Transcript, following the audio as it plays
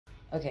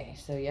Okay,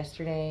 so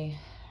yesterday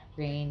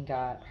Rain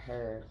got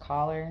her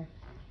collar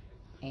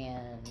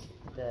and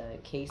the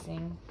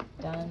casing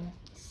done.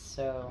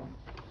 So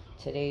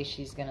today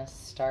she's gonna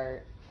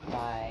start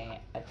by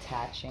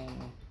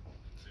attaching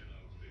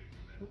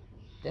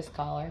this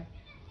collar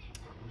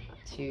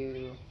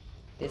to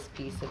this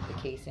piece of the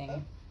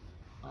casing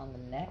on the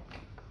neck.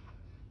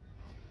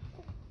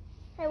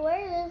 Hey,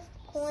 where is this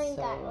coin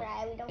guy?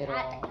 Right, we don't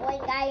have the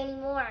coin guy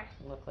anymore.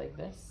 Look like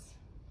this.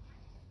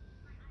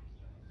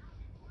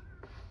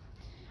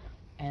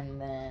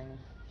 And then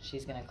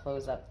she's gonna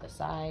close up the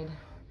side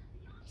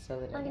so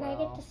that it Can I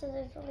get the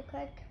scissors really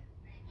quick?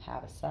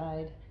 Have a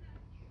side.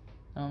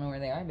 I don't know where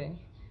they are,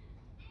 baby.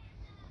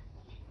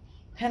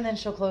 And then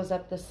she'll close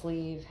up the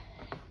sleeve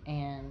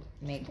and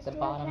make the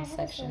bottom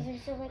section.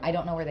 I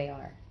don't know where they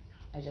are.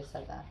 I just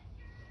said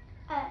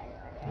that.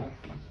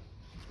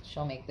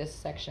 She'll make this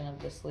section of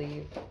the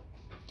sleeve,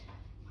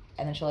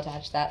 and then she'll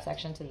attach that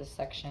section to this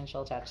section.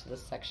 She'll attach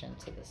this section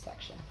to this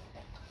section.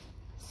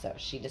 So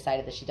she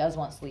decided that she does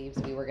want sleeves.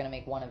 We were going to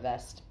make one a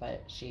vest,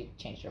 but she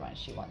changed her mind.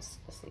 She wants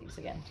the sleeves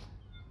again.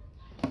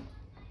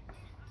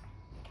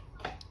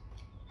 Okay.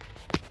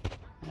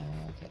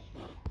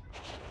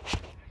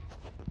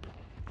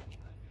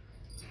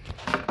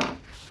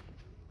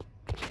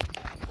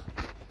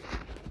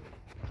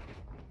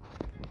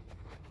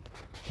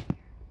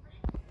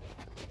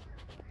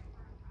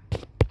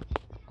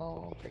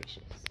 Oh,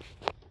 gracious.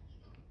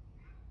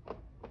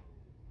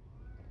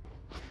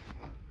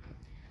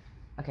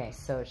 Okay,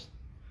 so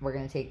we're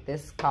going to take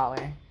this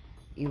collar,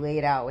 you lay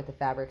it out with the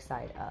fabric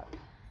side up,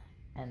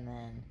 and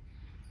then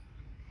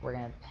we're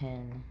going to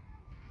pin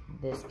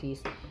this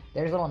piece.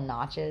 There's little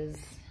notches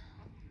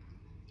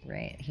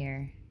right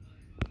here,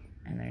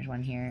 and there's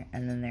one here,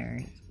 and then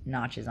there's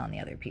notches on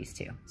the other piece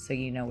too, so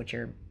you know what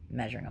you're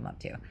measuring them up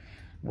to.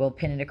 We'll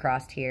pin it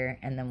across here,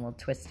 and then we'll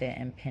twist it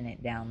and pin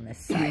it down this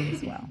side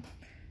as well,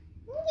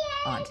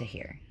 onto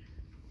here.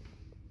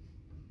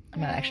 I'm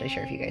not actually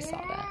sure if you guys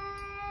saw that.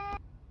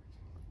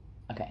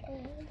 Okay,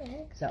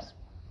 so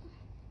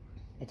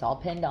it's all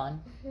pinned on,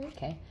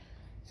 okay?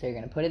 So you're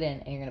going to put it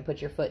in, and you're going to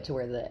put your foot to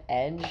where the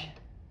edge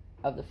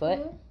of the foot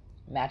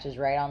matches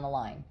right on the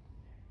line,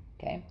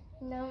 okay?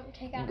 No,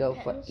 take out the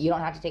pins. You don't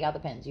have to take out the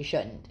pins. You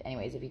shouldn't.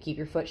 Anyways, if you keep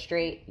your foot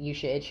straight,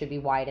 it should be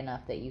wide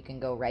enough that you can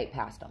go right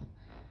past them.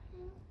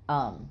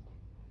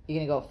 You're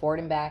going to go forward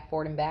and back,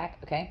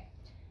 okay?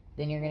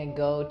 Then you're going to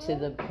go to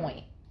the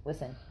point.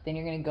 Listen. Then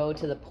you're going to go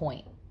to the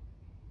point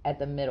at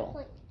the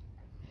middle.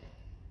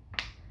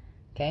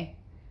 Okay?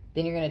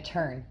 Then you're going to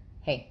turn.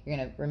 Hey, you're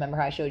going to remember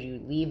how I showed you.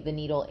 Leave the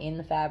needle in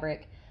the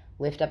fabric,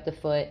 lift up the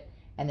foot,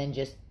 and then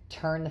just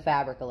turn the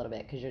fabric a little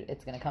bit because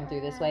it's going to come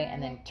through this way,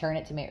 and then turn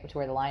it to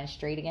where the line is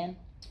straight again.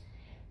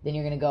 Then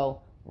you're going to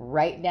go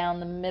right down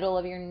the middle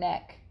of your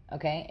neck,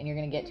 okay? And you're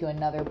going to get to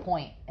another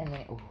point. And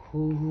then,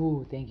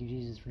 ooh, thank you,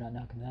 Jesus, for not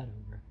knocking that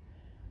over.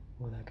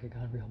 Oh, that could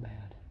have gone real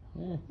bad.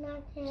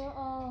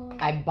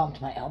 I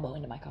bumped my elbow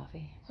into my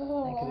coffee.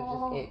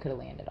 It could have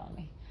landed on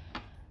me.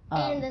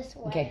 And this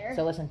way. Okay,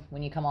 so listen,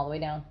 when you come all the way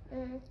down,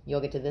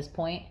 you'll get to this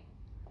point.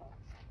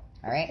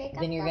 All right,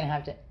 then you're going to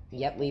have to,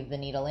 leave the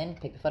needle in,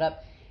 pick the foot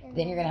up.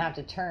 Then you're going to have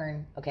to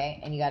turn, okay,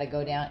 and you got to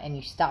go down and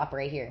you stop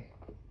right here,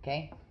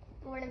 okay?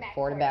 Forward and back.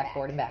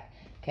 Forward and back.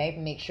 Okay,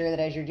 make sure that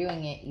as you're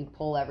doing it, you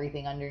pull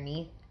everything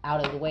underneath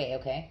out of the way,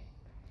 okay?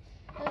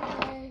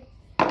 Okay.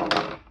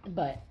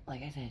 But,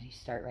 like I said, you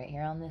start right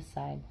here on this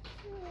side.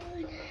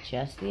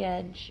 Just the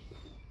edge.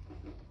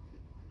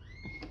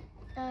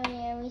 Oh,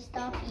 yeah, we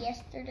stopped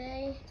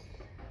yesterday.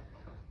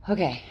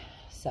 Okay,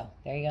 so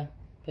there you go.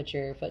 Put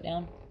your foot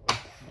down.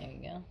 There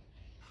you go.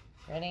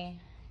 Ready?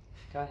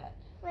 Go ahead.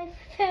 My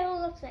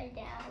pedal upside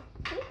down.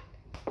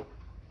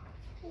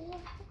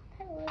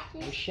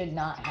 You should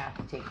not have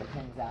to take the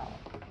pins out.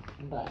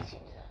 But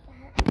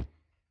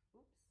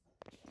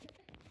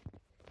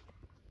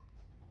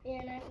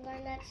you're not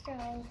going that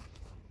strong.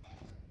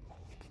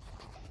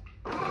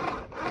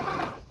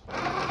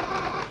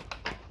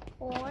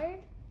 Forward.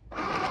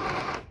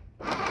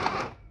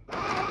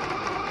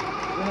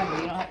 remember,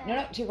 you don't have,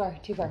 no, too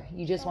far.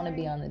 You just want to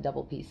be on the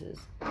double pieces.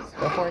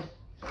 Go forward.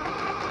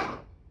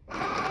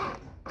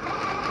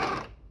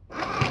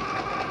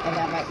 And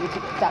that might be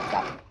too,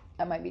 stop.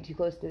 That might be too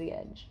close to the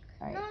edge.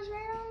 All right. No, it's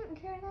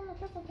right on the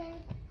purple thing.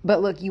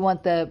 But look, you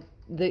want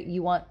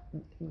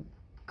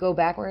go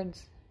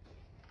backwards.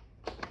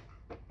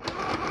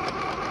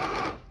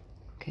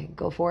 Okay,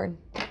 go forward.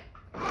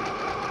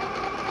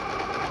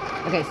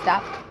 Okay,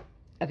 stop.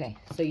 Okay,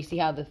 so you see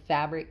how the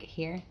fabric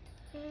here,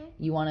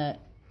 you want to,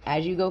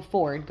 as you go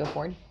forward.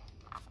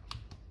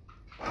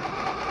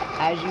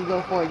 As you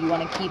go forward, you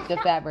want to keep the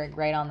fabric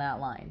right on that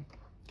line.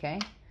 Okay?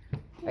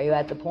 Are you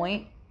at the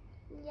point?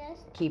 Yes.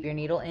 Keep your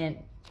needle in.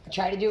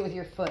 Try to do it with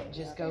your foot.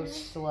 Just go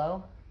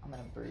slow. I'm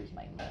going to bruise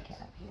my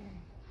kneecap here.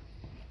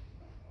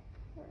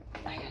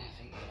 I got to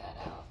figure that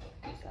out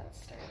because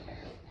that's starting to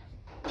hurt.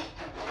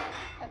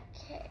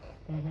 Okay.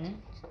 Mm-hmm.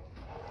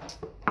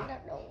 I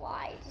don't know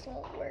why this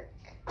won't work.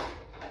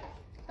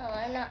 Oh,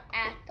 I'm not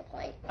at the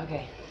point.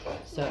 Okay.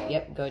 So,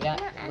 yep, go down.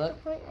 I'm not at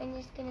Look. the point I'm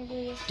just gonna do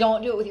this.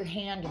 Don't do it with your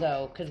hand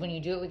though, because when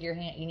you do it with your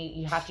hand,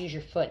 you have to use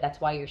your foot.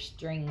 That's why your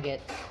string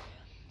gets.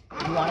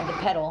 If you wanted the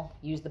pedal,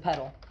 use the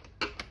pedal.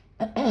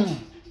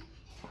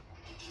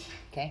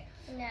 Okay.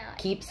 Now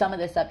Keep some of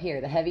this up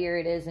here. The heavier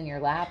it is in your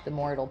lap, the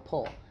more it'll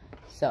pull.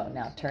 So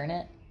now turn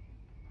it.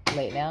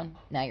 Lay it down.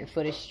 Now your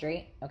foot is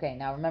straight. Okay.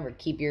 Now remember,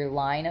 keep your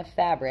line of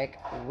fabric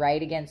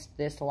right against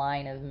this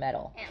line of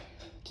metal. Ow.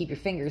 Keep your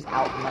fingers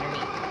out from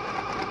underneath.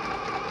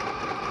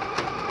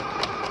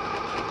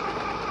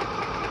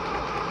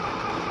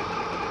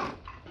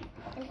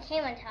 It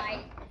came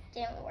untied.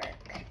 Didn't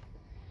work.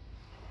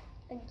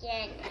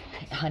 Again.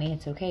 Honey,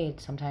 it's okay.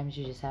 Sometimes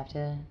you just have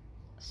to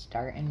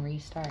start and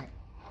restart.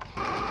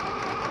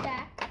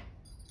 Back.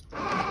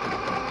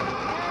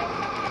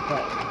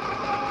 But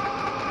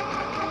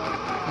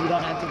you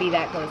don't have to be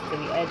that close to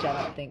the edge,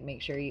 I don't think.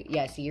 Make sure you,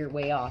 yeah, see, you're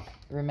way off.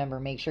 Remember,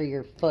 make sure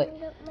your foot,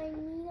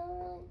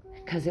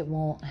 because it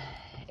won't,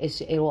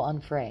 it will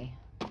unfray.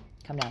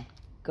 Come down.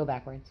 Go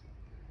backwards.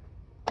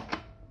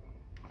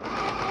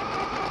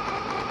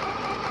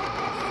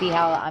 See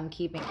how I'm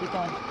keep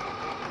going.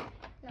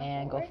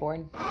 And go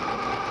forward.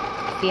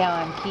 See how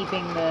I'm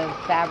keeping the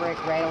fabric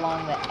right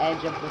along the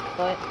edge of the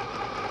foot?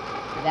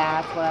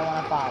 That's what I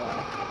want to follow.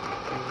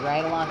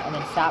 Right along, and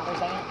then stop for a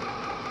second.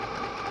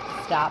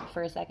 Stop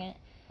for a second.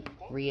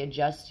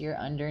 Readjust your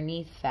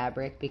underneath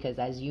fabric, because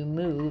as you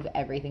move,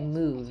 everything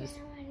moves.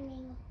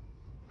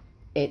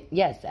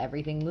 Yes,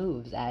 everything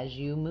moves as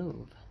you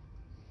move.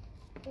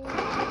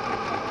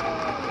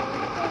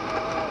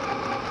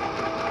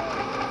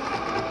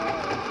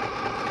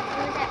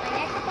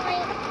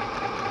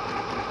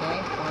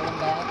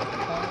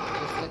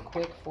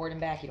 Quick forward and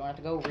back. You don't have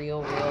to go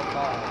real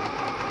far.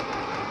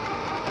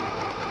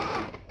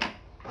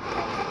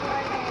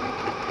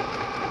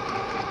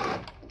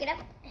 Get up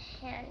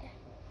and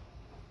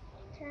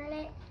turn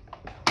it.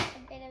 A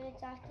bit of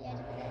it's off the edge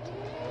of the edge.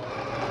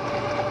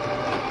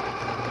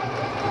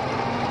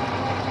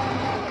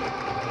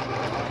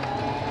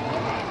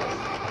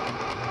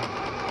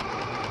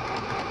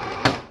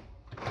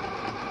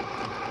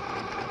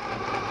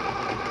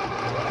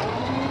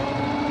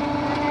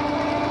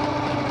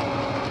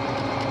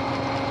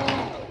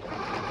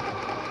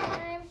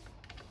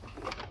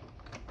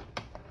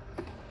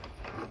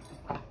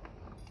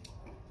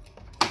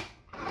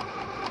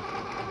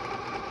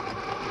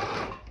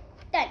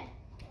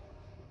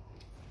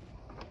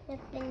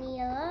 Lift the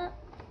needle up.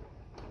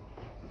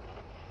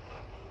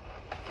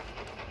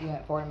 You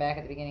went forward and back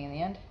at the beginning and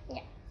the end?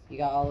 Yeah. You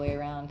got all the way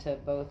around to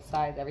both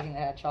sides, everything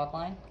that had chalk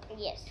line?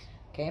 Yes.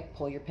 Okay,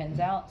 pull your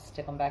pins out,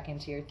 stick them back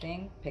into your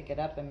thing, pick it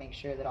up, and make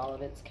sure that all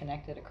of it's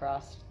connected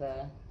across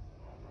the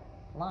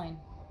line.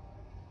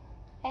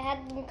 I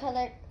had them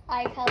color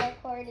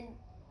coded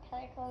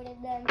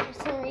them for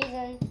some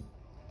reason.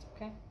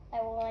 Okay.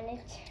 I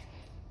wanted to.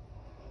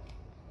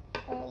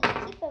 And we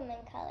keep them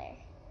in color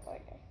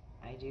order.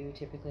 I do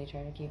typically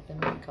try to keep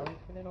them in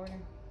color-coded order.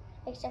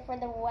 Except for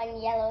the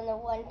one yellow and the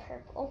one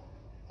purple.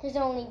 There's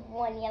only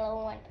one yellow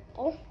and one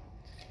purple.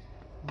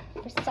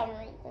 For some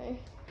reason.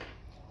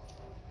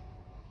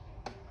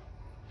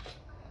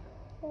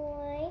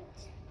 White.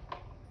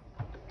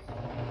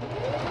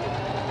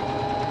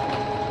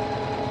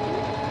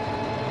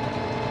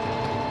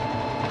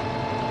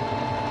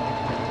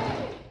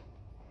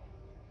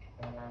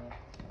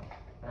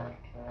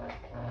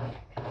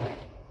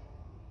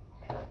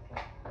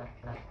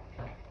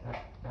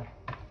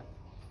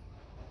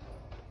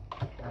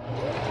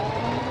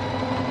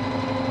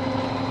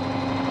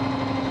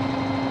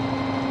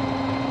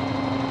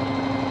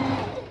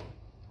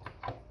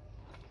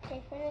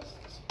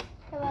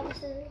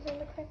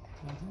 Really quick.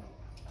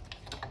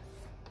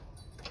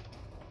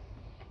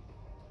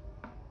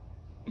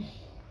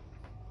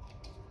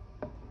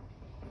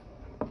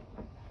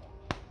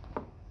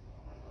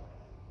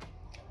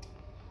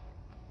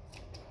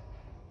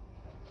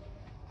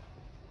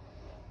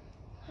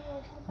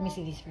 Let me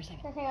see these for a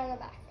second. Nothing on the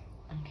back.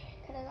 Okay.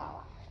 Cut it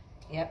all off.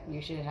 Yep,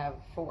 you should have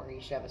 4.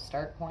 You should have a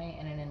start point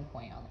and an end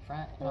point on the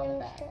front and on the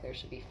back. There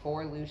should be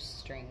 4 loose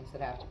strings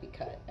that have to be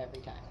cut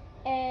every time.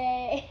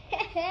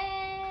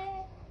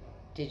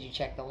 Did you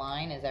check the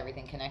line? Is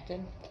everything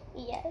connected?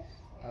 Yes.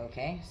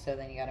 Okay, so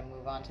then you got to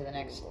move on to the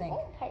next thing.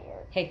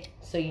 Hey,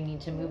 so you need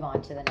to move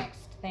on to the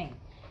next thing.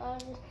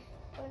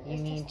 You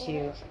need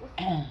to...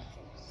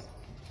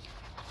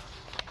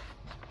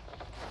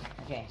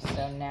 Okay,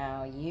 so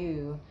now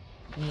you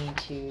need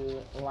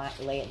to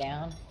lay it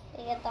down.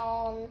 Lay it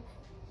down.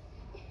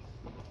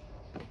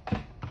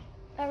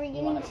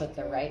 You want to put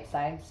the right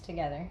sides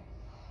together.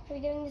 Are we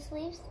doing the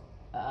sleeves?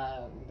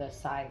 The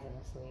sides and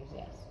the sleeves,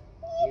 yes.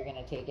 You're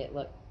going to take it,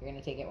 look, you're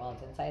going to take it while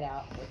it's inside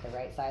out with the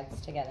right sides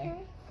together.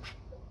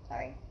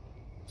 Sorry.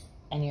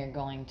 And you're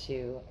going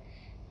to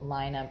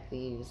line up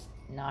these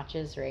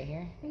notches right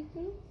here.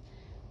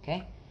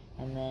 Okay?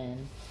 And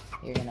then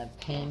you're going to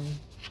pin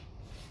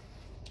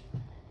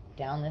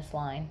down this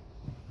line.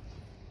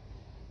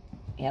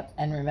 Yep.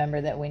 And remember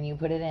that when you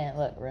put it in,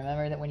 look,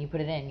 remember that when you put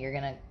it in, you're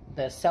going to,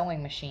 the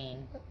sewing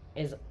machine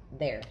is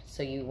there.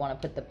 So you want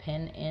to put the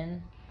pin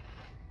in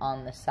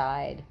on the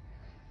side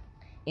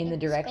in the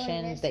It's going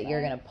direction this that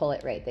you're way. going to pull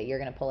it, right, that you're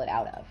going to pull it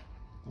out of.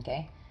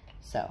 Okay?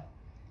 So,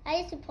 I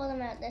used to pull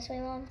them out this way,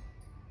 Mom.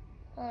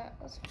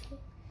 It's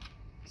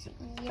easier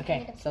for me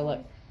okay, to so pull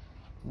look.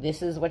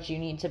 This is what you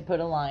need to put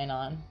a line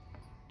on.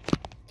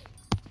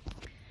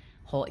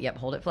 Hold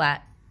it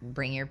flat.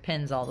 Bring your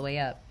pins all the way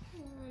up.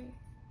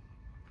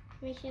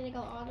 Make sure they go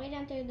all the way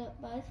down through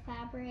both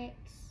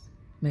fabrics.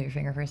 Move your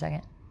finger for a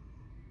second.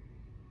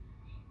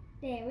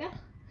 There we go.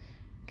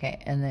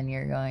 Okay, and then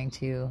you're going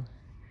to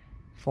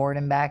forward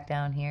and back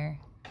down here.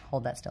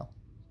 Hold that still.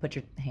 Put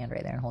your hand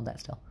right there and hold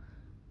that still.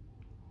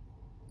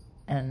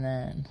 And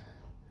then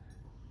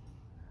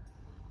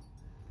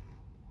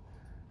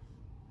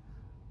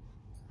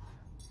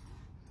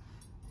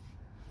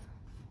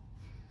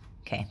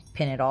okay,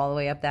 pin it all the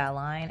way up that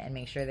line and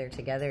make sure they're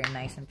together and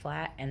nice and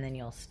flat, and then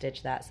you'll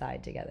stitch that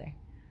side together.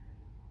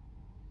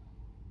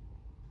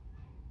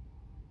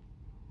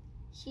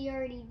 She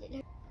already did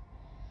it.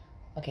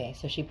 Okay,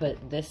 so she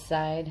put this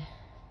side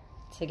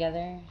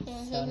together.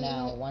 So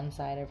now one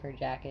side of her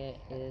jacket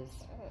is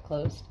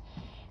closed.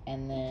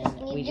 And then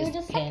we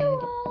just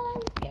pinned.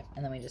 Yep,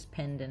 and then we just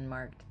pinned and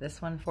marked this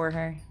one for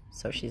her.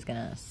 So she's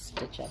gonna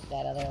stitch up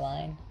that other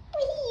line.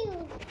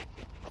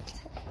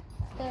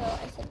 So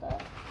I said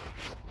that.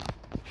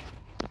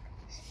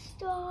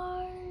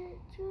 Start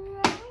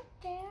right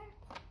there.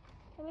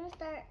 I'm gonna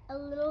start a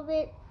little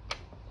bit.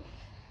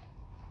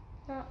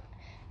 Not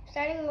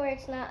starting where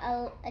it's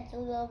not. It's a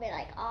little bit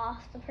like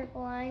off the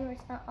purple line, where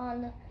it's not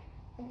on the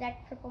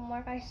exact purple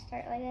mark. I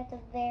start like at the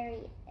very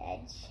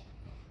edge.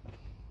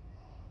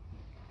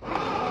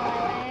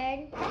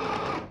 Forward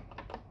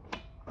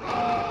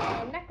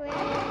and backwards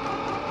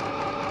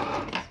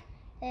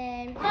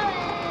and forward.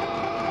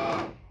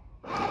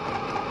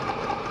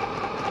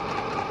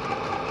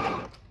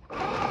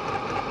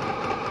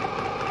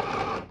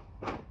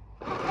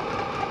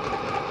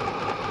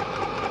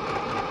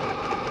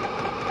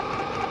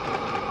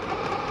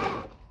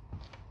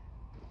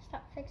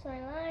 Stop, fix my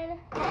line.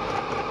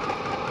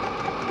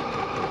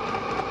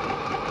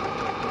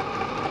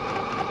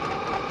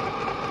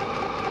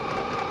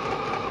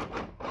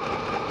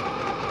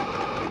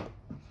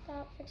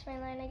 Stop, fix my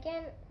line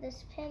again.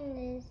 This pin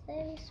is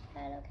this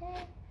pad,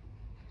 okay?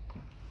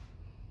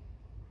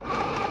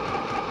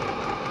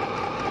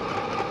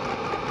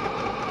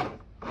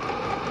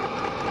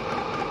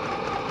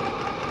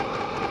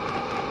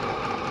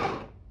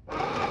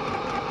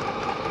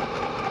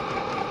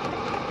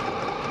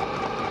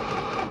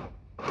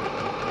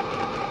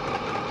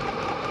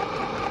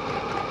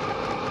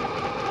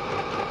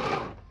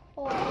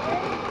 Forward.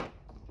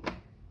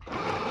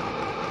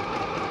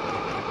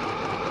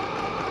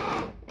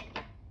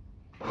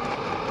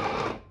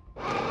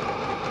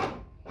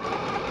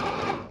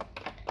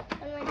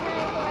 One more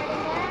time, forward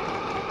and back.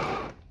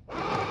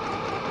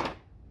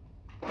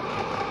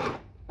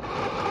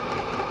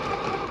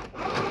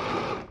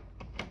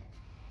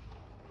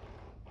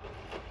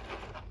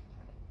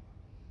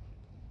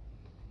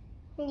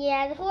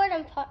 Yeah, the forward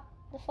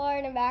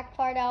and back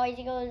part always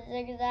goes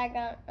zigzag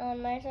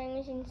on my sewing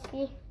machine.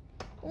 See,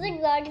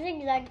 zigzag,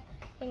 zigzag.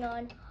 Hang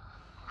on.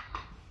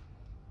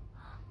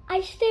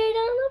 I stayed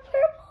on the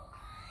purple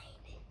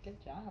line.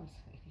 Good job,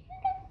 sweetie.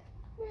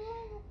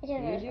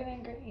 You're You're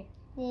doing great.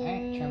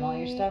 Alright, trim all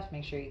your stuff.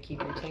 Make sure you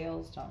keep your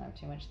tails. Don't have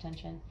too much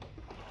tension.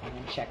 And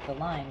then check the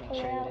line. Make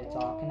sure that it's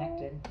all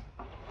connected.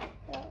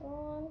 That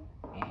one.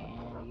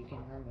 And you can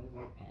remove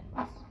your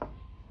pins.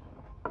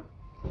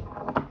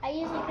 I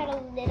usually cut a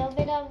little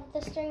bit of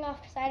the string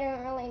off because I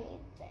don't really need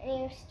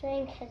any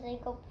string because they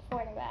go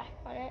forward and back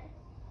on it.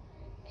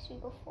 Because we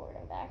go forward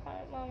and back on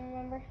it, Mom,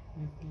 remember?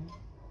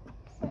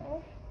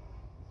 So,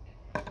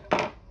 I'm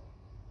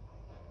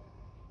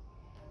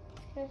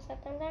going to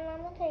set them down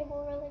on the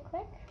table really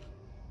quick.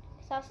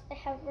 Because I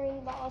have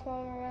ring balls,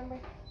 Mom, remember?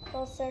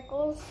 Those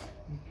circles.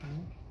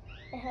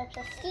 It helps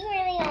us see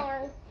where they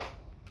are.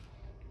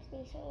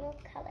 See some real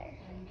color. You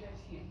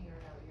guys can't hear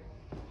it out here.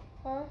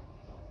 Huh?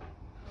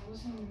 I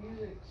listen to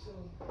music, so.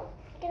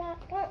 Get out.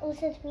 Don't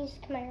listen to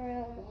music in my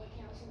room. Well, I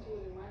can't listen to it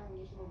in my room,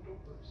 there's no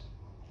doors.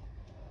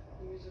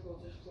 The music will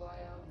just fly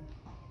out and.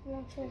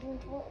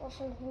 Don't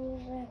listen to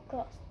music.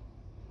 What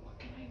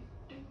can I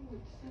do?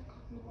 It's 10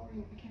 o'clock in the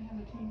morning. We can't have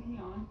the TV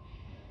on.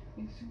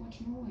 It makes too much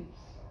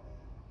noise.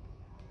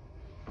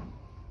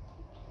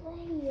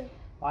 Play.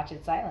 Watch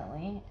it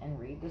silently and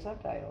read the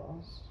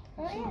subtitles.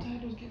 Oh, yeah.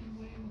 Subtitles get in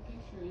the way of the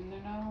picture, and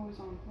they're not always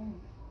on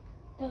phone.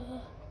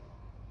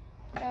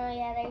 Oh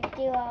yeah, they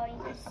do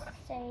always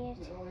say it.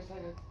 There's always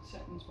like a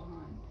sentence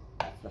behind.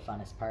 That's the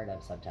funnest part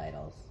of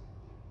subtitles.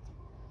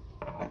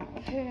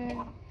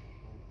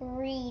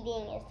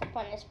 Reading is the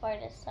funnest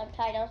part of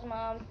subtitles,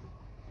 Mom.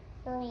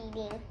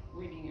 Reading.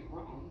 Reading it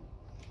wrong.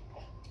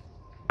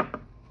 It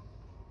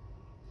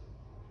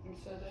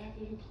says I have to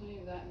do plenty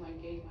of that in my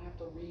game. I have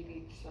to read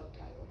each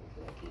subtitle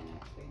because I can't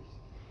actually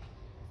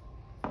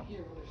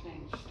hear what they're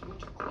saying. It's just a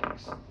bunch of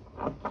clicks.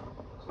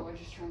 So I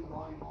just turn the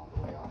volume all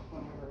the way off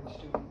whenever it's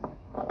doing that.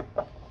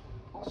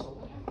 Also,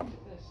 what happened to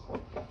this?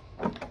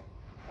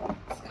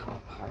 Let's come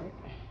apart.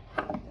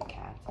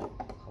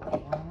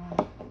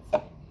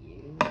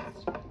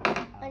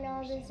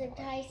 the zip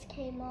ties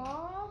came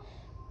off.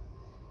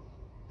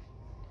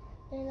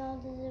 And all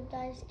the zip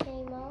ties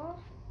came off.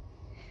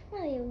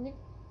 Well,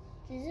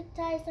 the zip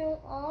ties don't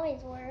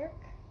always work.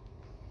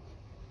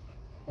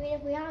 I mean,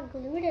 if we had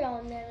glued it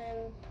on them, it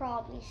would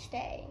probably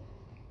stay.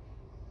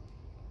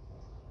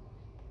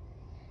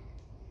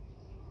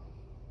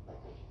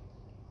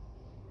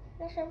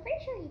 Yes, I'm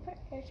pretty sure you put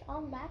this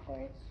on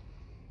backwards.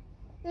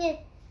 Yeah.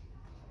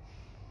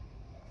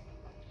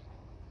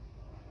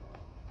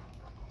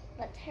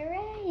 But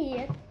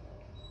hooray!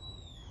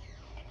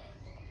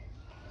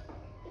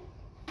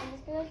 I'm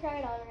just gonna try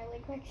it on really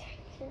quick.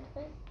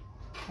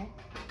 Okay.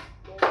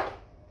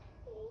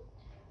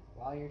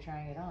 While you're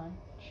trying it on,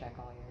 check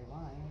all your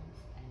lines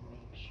and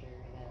make sure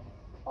that.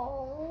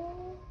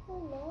 Oh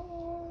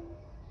no.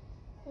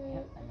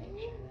 Yep, and make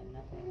sure that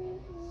nothing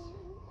is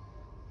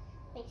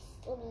My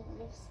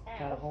sleeves.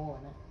 got a hole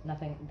in it.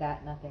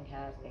 Nothing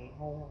has a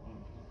hole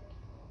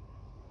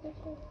in it.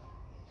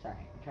 Sorry,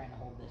 I'm trying to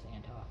hold this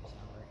and talk so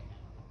right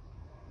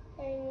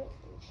now. I'm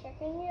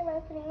checking it by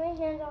putting my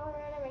hands all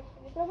around it, make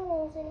sure there's no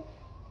holes in it.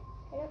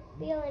 I don't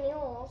feel any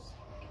holes.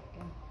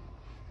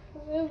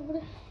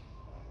 Good.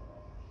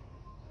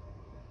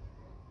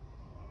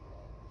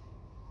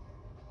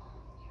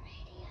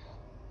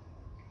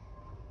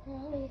 You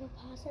want me to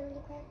pause it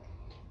really quick?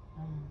 I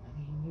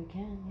mean, you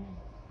can,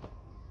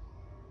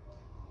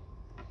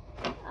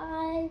 yeah.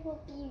 I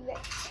will be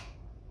right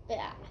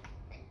back.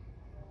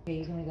 Okay,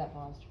 you can leave that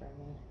paused for a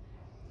minute.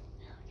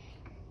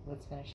 Let's finish